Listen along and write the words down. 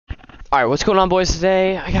Alright, what's going on, boys?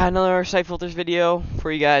 Today I got another snipe filters video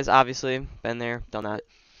for you guys. Obviously, been there, done that.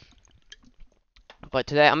 But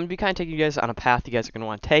today I'm going to be kind of taking you guys on a path you guys are going to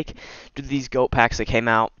want to take due to these goat packs that came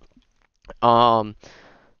out.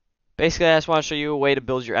 Basically, I just want to show you a way to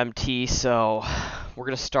build your MT. So we're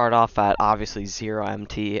going to start off at obviously 0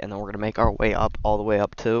 MT, and then we're going to make our way up all the way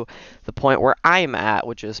up to the point where I'm at,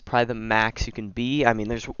 which is probably the max you can be. I mean,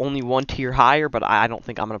 there's only one tier higher, but I don't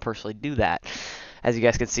think I'm going to personally do that. As you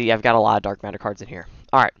guys can see, I've got a lot of dark matter cards in here.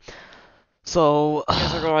 Alright, so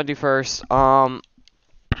what we're going to want to do first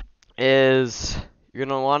is you're going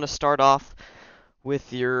to want to start off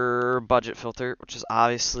with your budget filter, which is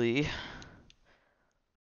obviously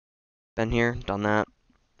been here, done that,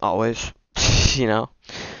 always, you know,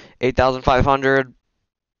 8,500.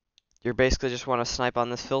 You basically just want to snipe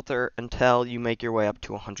on this filter until you make your way up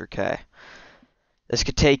to 100k. This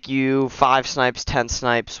could take you 5 snipes, 10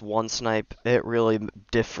 snipes, 1 snipe. It really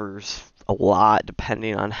differs a lot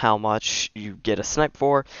depending on how much you get a snipe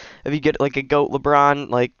for. If you get like a GOAT LeBron,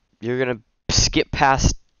 like you're going to skip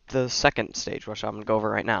past the second stage, which I'm going to go over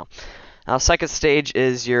right now. Now, second stage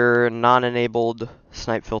is your non-enabled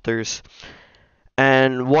snipe filters.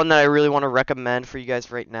 And one that I really want to recommend for you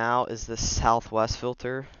guys right now is this Southwest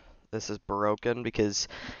filter. This is broken because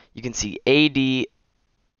you can see AD,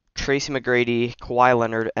 Tracy McGrady, Kawhi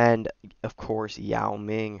Leonard, and of course Yao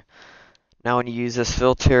Ming. Now when you use this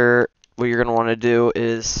filter, what you're going to want to do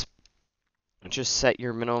is just set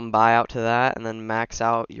your minimum buyout to that and then max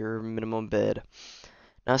out your minimum bid.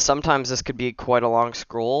 Now sometimes this could be quite a long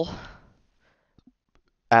scroll.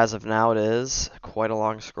 As of now it is quite a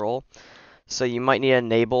long scroll. So you might need to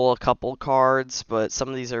enable a couple cards, but some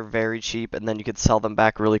of these are very cheap and then you could sell them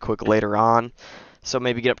back really quick later on. So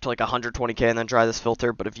maybe get up to like 120k and then try this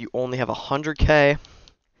filter. But if you only have 100k,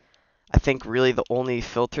 I think really the only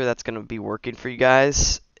filter that's going to be working for you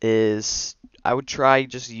guys is I would try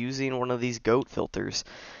just using one of these GOAT filters.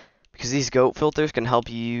 Because these GOAT filters can help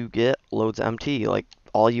you get loads of MT. Like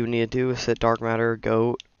all you need to do is sit Dark Matter,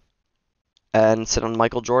 GOAT, and sit on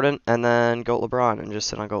Michael Jordan, and then GOAT LeBron, and just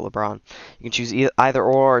sit on GOAT LeBron. You can choose either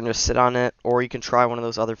or and just sit on it, or you can try one of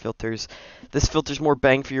those other filters. This filter's more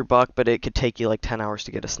bang for your buck, but it could take you like 10 hours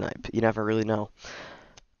to get a snipe. You never really know.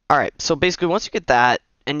 Alright, so basically once you get that,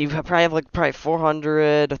 and you probably have like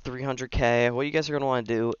 400 to 300k, what you guys are going to want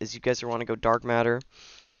to do is you guys are want to go Dark Matter,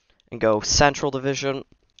 and go Central Division,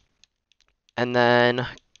 and then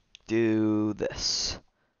do this.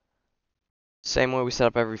 Same way we set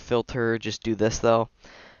up every filter, just do this though.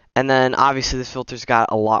 And then obviously this filter's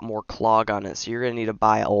got a lot more clog on it, so you're going to need to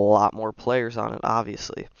buy a lot more players on it,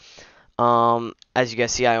 obviously. As you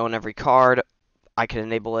guys see, I own every card. I can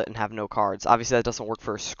enable it and have no cards. Obviously that doesn't work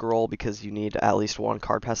for a scroll because you need at least 1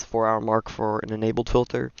 card past the 4-hour mark for an enabled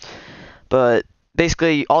filter. But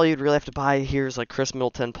basically all you'd really have to buy here is like Chris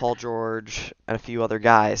Middleton, Paul George, and a few other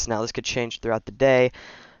guys. Now this could change throughout the day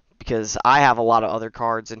because I have a lot of other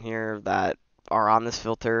cards in here that are on this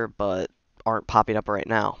filter but aren't popping up right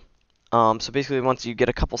now. So basically once you get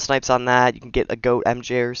a couple snipes on that, you can get a GOAT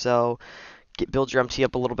MJ or so, build your MT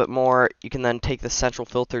up a little bit more. You can then take the central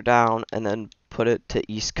filter down and then put it to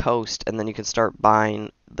East Coast, and then you can start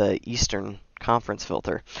buying the Eastern Conference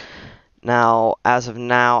filter. Now, as of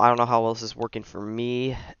now, I don't know how well this is working for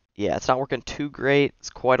me. Yeah, it's not working too great. It's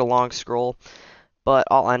quite a long scroll. But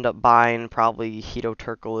I'll end up buying probably Hito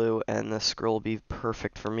Turkoglu, and this scroll will be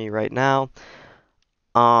perfect for me right now.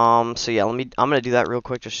 So yeah, I'm gonna do that real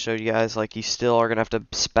quick just to show you guys, like, you still are gonna have to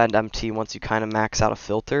spend MT once you kind of max out a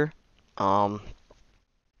filter. But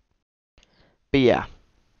yeah,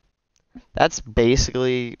 that's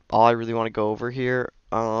basically all I really want to go over here.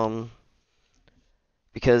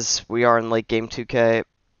 Because we are in late game 2K,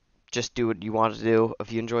 just do what you want to do.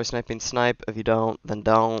 If you enjoy sniping, snipe. If you don't, then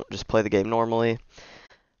don't. Just play the game normally.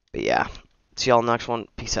 But yeah, see y'all in the next one.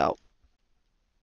 Peace out.